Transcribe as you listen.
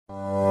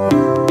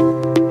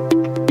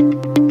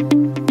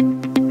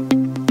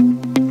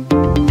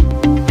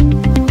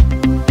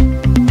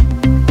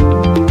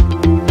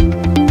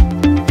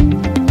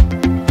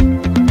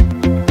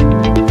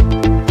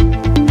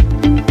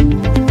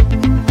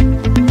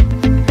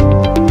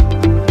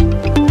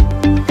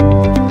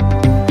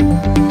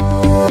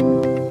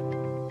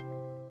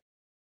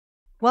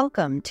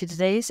Welcome to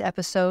today's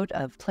episode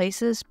of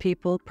Places,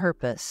 People,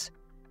 Purpose.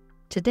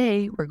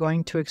 Today, we're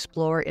going to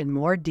explore in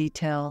more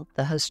detail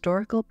the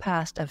historical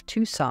past of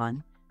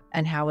Tucson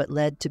and how it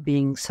led to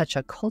being such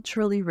a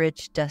culturally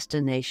rich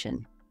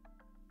destination.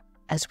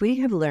 As we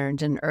have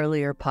learned in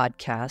earlier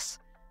podcasts,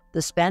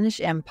 the Spanish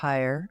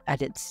Empire,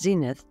 at its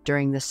zenith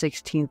during the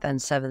 16th and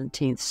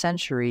 17th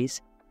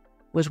centuries,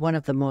 was one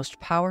of the most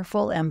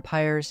powerful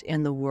empires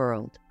in the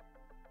world.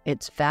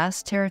 Its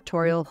vast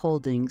territorial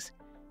holdings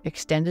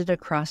extended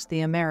across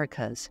the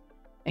Americas,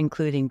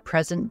 including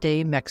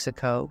present-day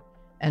Mexico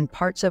and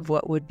parts of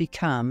what would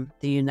become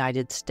the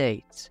United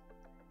States.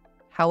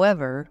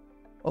 However,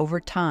 over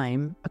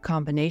time, a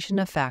combination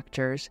of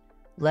factors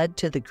led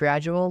to the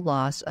gradual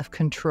loss of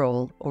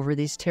control over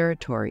these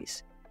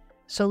territories.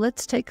 So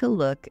let's take a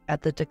look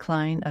at the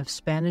decline of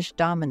Spanish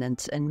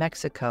dominance in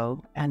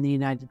Mexico and the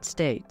United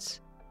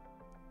States.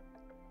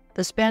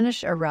 The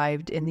Spanish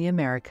arrived in the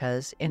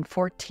Americas in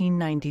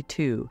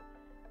 1492,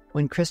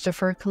 when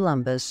Christopher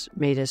Columbus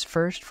made his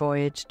first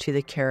voyage to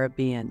the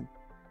Caribbean.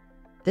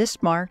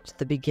 This marked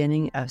the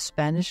beginning of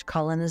Spanish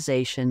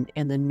colonization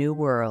in the New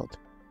World.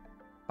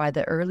 By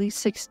the early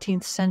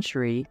 16th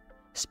century,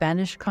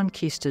 Spanish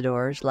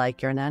conquistadors like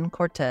Hernán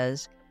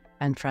Cortés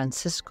and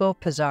Francisco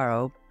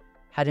Pizarro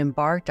had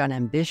embarked on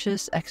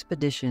ambitious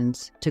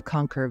expeditions to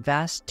conquer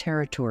vast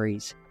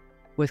territories,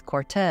 with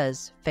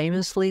Cortés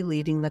famously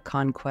leading the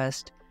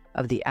conquest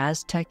of the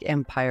Aztec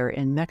Empire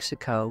in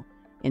Mexico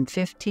in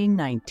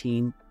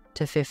 1519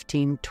 to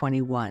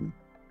 1521.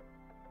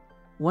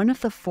 One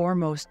of the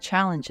foremost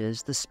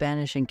challenges the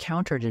Spanish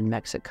encountered in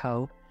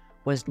Mexico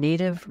was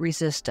native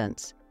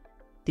resistance.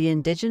 The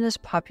indigenous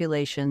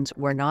populations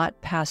were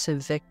not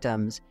passive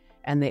victims,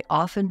 and they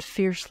often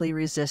fiercely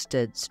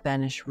resisted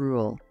Spanish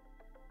rule.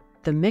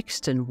 The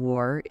Mixton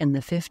War in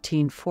the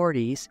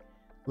 1540s,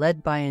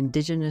 led by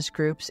indigenous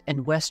groups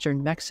in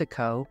western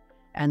Mexico,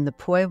 and the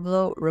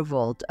Pueblo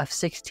Revolt of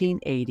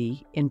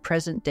 1680 in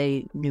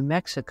present-day New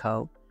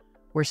Mexico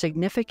were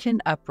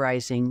significant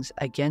uprisings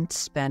against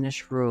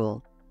Spanish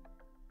rule.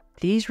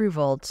 These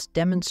revolts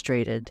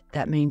demonstrated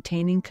that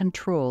maintaining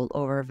control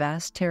over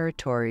vast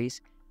territories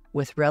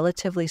with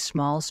relatively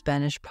small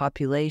Spanish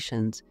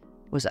populations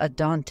was a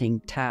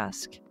daunting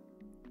task.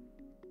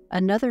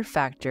 Another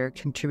factor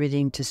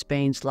contributing to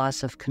Spain's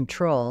loss of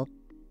control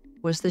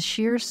was the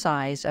sheer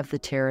size of the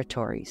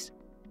territories.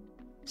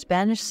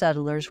 Spanish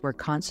settlers were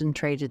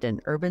concentrated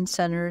in urban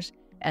centers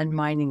and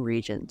mining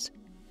regions,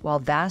 while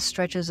vast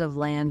stretches of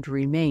land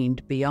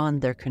remained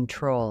beyond their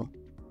control.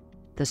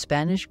 The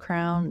Spanish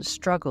crown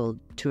struggled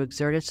to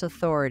exert its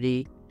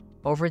authority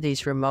over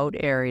these remote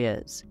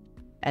areas,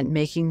 and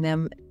making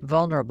them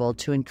vulnerable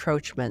to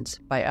encroachments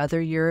by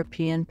other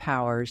European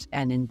powers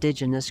and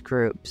indigenous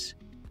groups.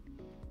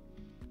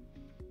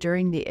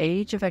 During the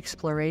Age of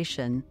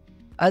Exploration,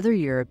 other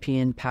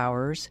European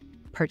powers,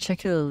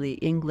 particularly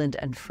England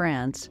and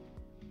France,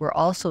 were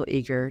also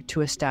eager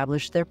to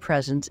establish their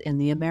presence in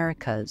the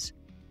Americas.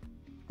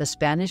 The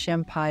Spanish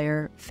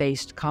Empire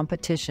faced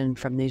competition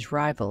from these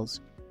rivals,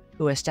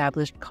 who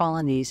established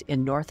colonies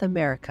in North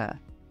America,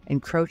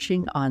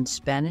 encroaching on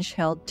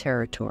Spanish-held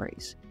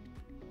territories.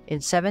 In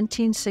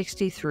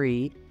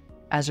 1763,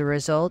 as a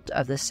result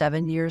of the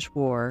 7 Years'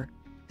 War,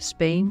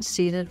 Spain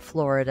ceded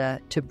Florida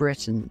to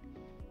Britain,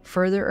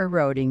 further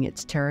eroding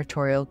its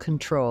territorial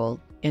control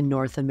in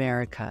North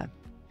America.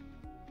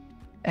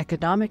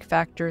 Economic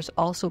factors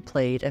also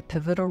played a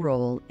pivotal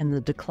role in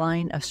the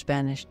decline of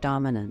Spanish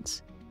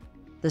dominance.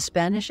 The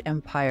Spanish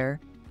Empire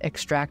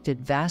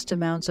extracted vast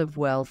amounts of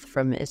wealth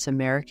from its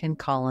American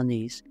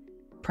colonies,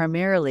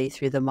 primarily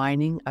through the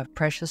mining of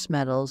precious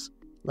metals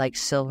like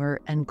silver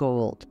and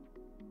gold.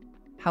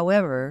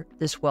 However,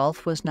 this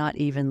wealth was not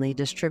evenly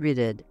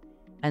distributed,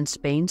 and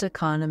Spain's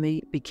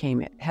economy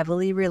became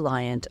heavily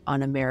reliant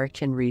on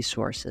American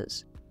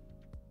resources.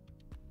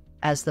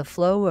 As the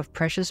flow of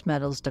precious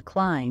metals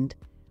declined,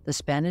 the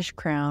Spanish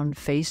crown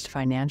faced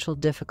financial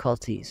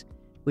difficulties,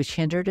 which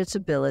hindered its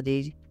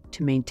ability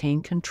to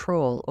maintain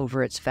control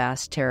over its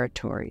vast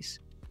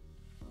territories.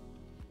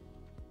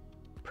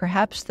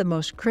 Perhaps the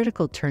most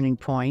critical turning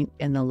point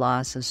in the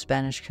loss of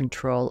Spanish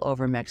control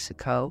over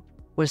Mexico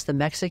was the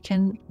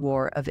Mexican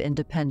War of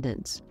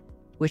Independence,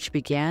 which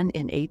began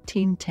in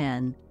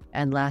 1810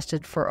 and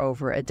lasted for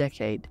over a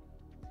decade.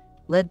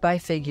 Led by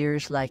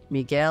figures like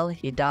Miguel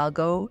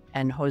Hidalgo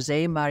and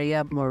José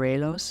María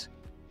Morelos,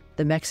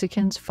 the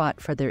Mexicans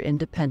fought for their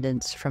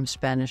independence from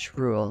Spanish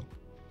rule.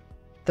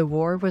 The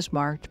war was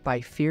marked by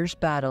fierce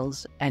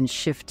battles and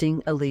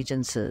shifting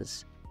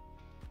allegiances.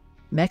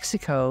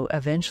 Mexico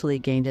eventually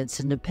gained its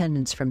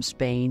independence from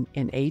Spain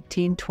in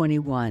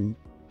 1821,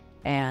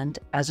 and,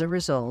 as a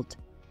result,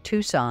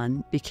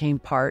 Tucson became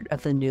part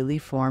of the newly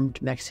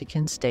formed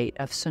Mexican state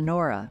of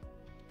Sonora.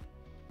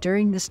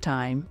 During this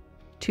time,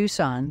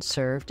 Tucson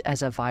served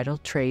as a vital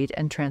trade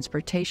and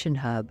transportation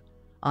hub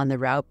on the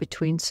route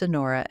between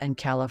Sonora and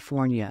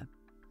California.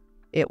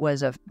 It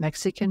was a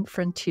Mexican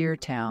frontier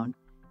town,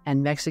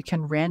 and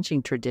Mexican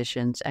ranching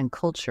traditions and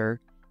culture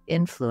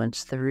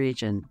influenced the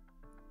region.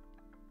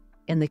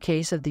 In the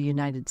case of the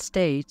United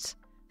States,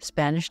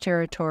 Spanish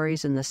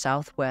territories in the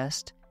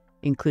Southwest,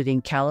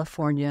 including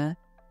California,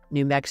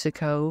 New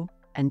Mexico,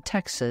 and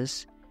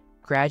Texas,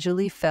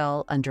 gradually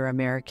fell under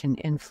American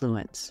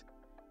influence.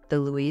 The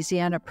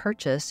Louisiana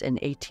Purchase in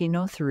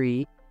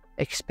 1803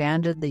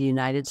 expanded the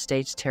United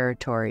States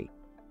territory,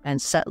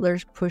 and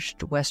settlers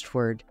pushed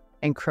westward,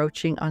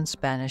 encroaching on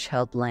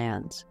Spanish-held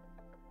lands.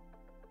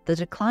 The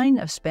decline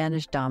of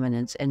Spanish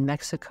dominance in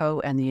Mexico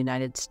and the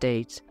United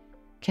States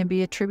can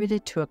be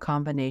attributed to a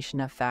combination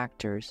of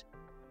factors,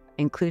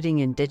 including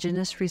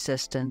indigenous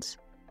resistance,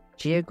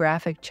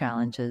 geographic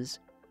challenges,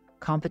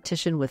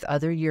 competition with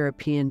other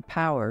European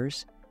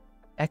powers,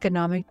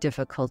 economic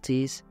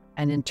difficulties,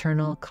 and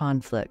internal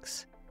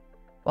conflicts.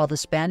 While the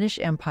Spanish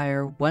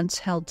Empire once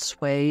held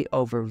sway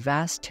over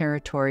vast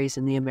territories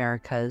in the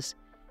Americas,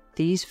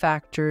 these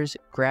factors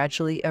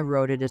gradually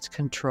eroded its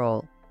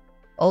control,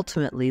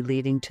 ultimately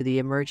leading to the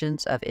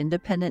emergence of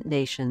independent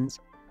nations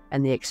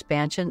and the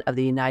expansion of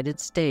the United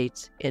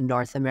States in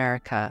North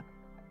America.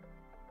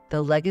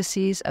 The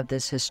legacies of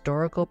this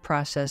historical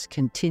process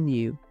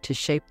continue to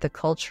shape the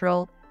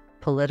cultural,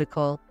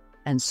 political,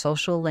 and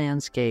social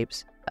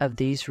landscapes of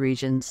these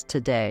regions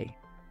today.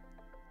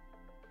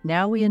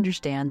 Now we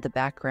understand the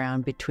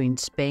background between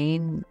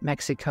Spain,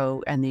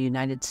 Mexico, and the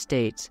United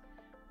States,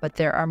 but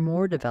there are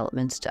more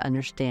developments to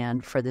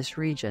understand for this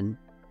region.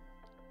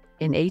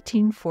 In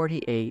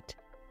 1848,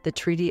 the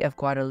Treaty of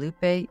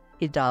Guadalupe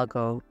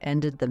Hidalgo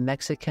ended the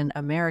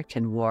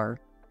Mexican-American War,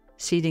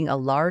 ceding a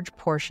large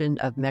portion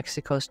of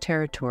Mexico's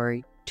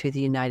territory to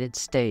the United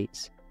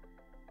States.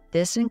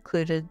 This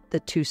included the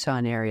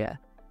Tucson area,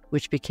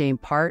 which became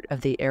part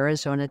of the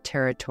Arizona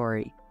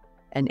Territory,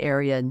 an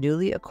area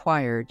newly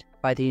acquired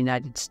by the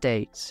United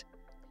States.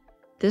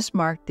 This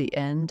marked the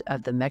end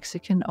of the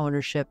Mexican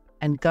ownership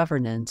and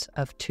governance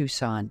of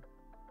Tucson.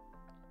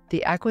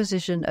 The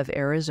acquisition of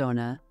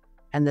Arizona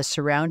and the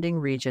surrounding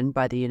region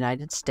by the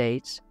United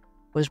States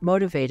was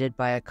motivated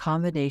by a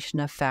combination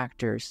of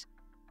factors,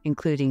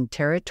 including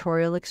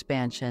territorial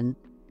expansion,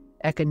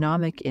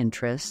 economic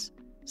interests,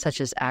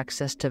 such as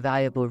access to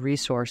valuable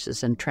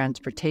resources and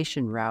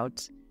transportation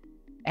routes,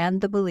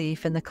 and the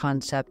belief in the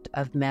concept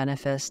of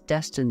manifest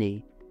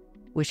destiny,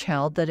 which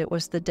held that it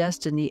was the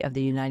destiny of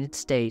the United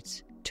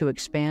States to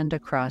expand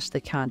across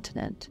the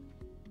continent.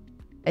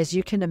 As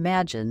you can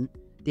imagine,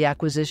 the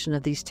acquisition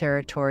of these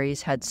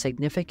territories had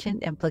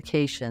significant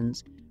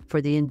implications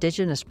for the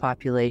indigenous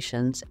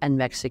populations and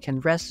Mexican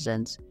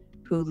residents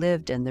who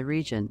lived in the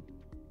region,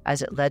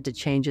 as it led to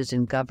changes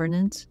in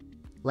governance,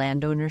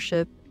 land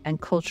ownership,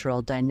 and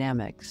cultural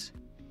dynamics.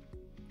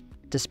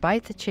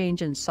 Despite the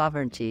change in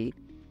sovereignty,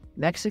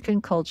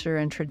 Mexican culture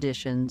and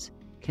traditions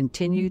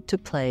continued to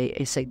play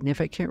a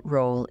significant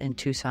role in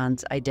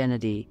Tucson's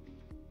identity.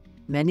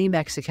 Many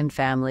Mexican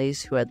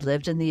families who had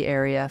lived in the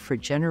area for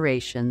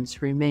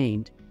generations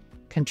remained,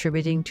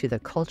 contributing to the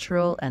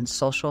cultural and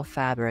social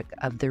fabric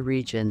of the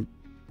region.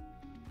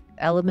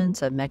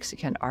 Elements of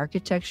Mexican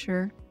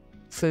architecture,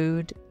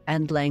 food,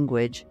 and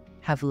language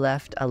have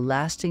left a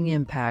lasting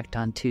impact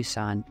on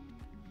Tucson.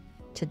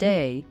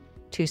 Today,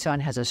 Tucson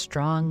has a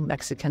strong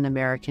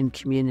Mexican-American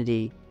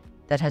community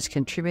that has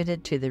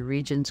contributed to the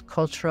region's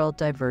cultural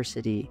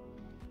diversity.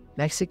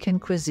 Mexican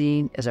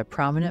cuisine is a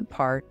prominent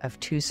part of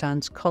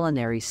Tucson's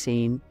culinary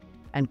scene,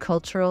 and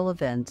cultural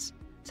events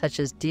such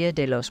as Dia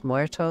de los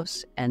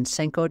Muertos and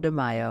Cinco de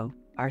Mayo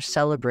are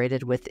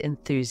celebrated with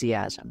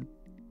enthusiasm.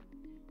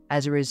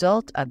 As a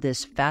result of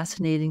this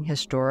fascinating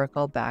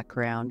historical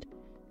background,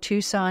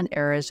 Tucson,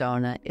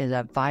 Arizona is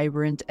a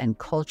vibrant and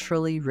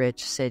culturally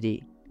rich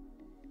city.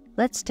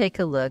 Let's take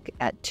a look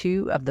at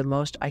two of the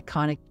most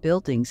iconic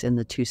buildings in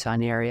the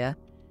Tucson area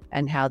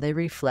and how they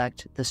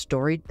reflect the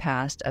storied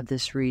past of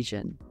this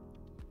region.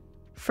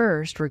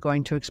 First, we're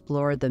going to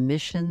explore the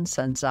Mission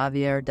San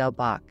Xavier del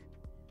Bac,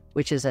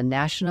 which is a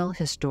National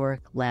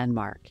Historic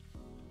Landmark.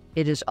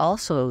 It is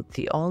also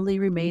the only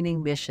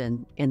remaining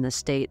mission in the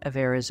state of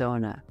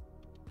Arizona.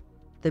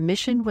 The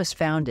mission was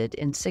founded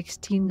in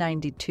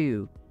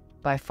 1692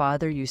 by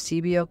Father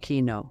Eusebio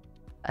Kino,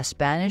 a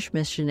Spanish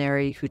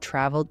missionary who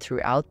traveled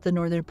throughout the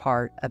northern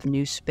part of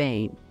New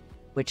Spain,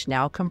 which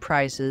now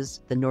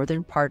comprises the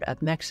northern part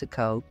of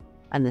Mexico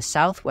and the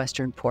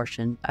southwestern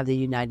portion of the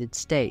United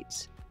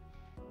States.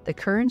 The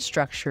current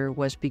structure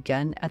was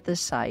begun at the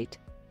site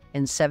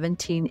in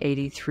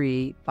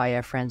 1783 by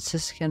a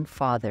Franciscan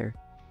father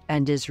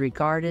and is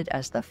regarded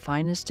as the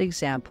finest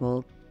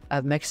example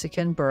of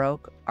Mexican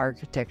Baroque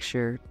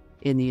architecture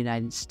in the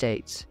United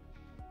States.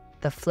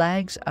 The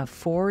flags of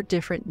 4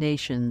 different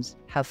nations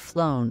have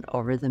flown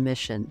over the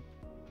mission.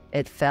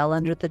 It fell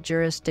under the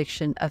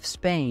jurisdiction of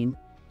Spain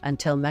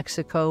until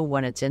Mexico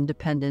won its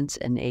independence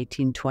in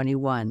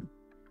 1821.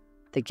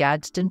 The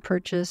Gadsden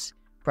Purchase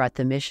brought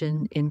the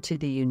mission into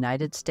the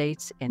United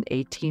States in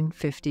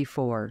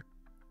 1854.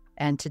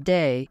 And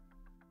today,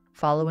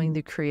 following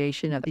the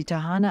creation of the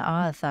Tohono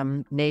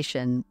O'odham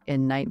Nation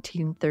in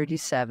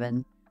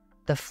 1937,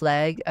 the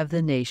flag of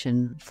the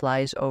nation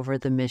flies over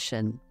the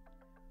mission.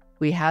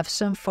 We have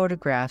some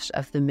photographs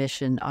of the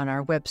mission on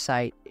our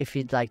website if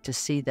you'd like to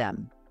see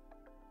them.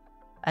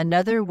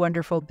 Another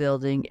wonderful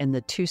building in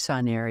the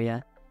Tucson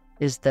area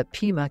is the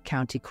Pima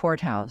County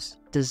Courthouse,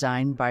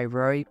 designed by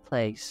Rory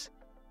Place.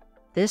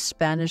 This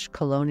Spanish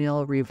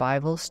colonial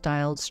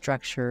revival-styled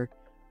structure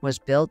was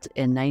built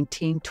in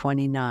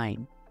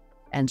 1929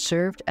 and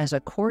served as a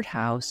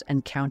courthouse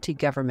and county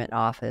government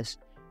office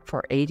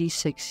for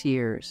 86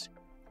 years.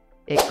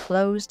 It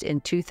closed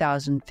in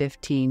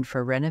 2015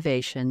 for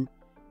renovation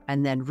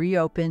and then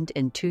reopened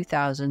in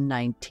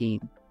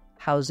 2019,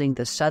 housing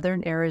the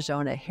Southern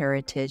Arizona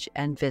Heritage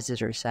and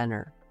Visitor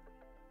Center.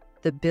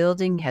 The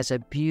building has a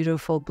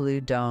beautiful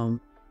blue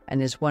dome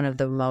and is one of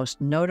the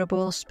most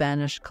notable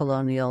Spanish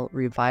colonial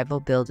revival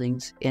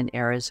buildings in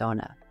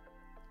Arizona.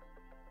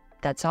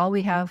 That's all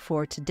we have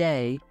for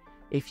today.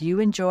 If you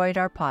enjoyed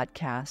our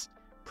podcast,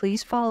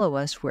 please follow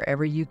us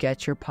wherever you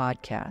get your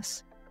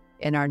podcasts.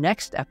 In our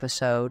next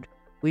episode,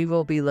 we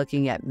will be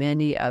looking at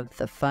many of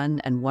the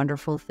fun and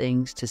wonderful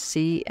things to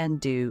see and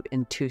do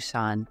in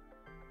Tucson.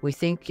 We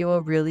think you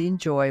will really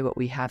enjoy what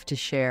we have to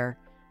share,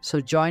 so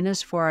join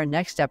us for our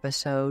next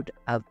episode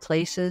of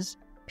Places,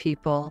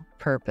 People,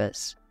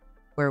 Purpose,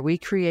 where we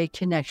create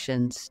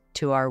connections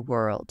to our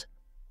world.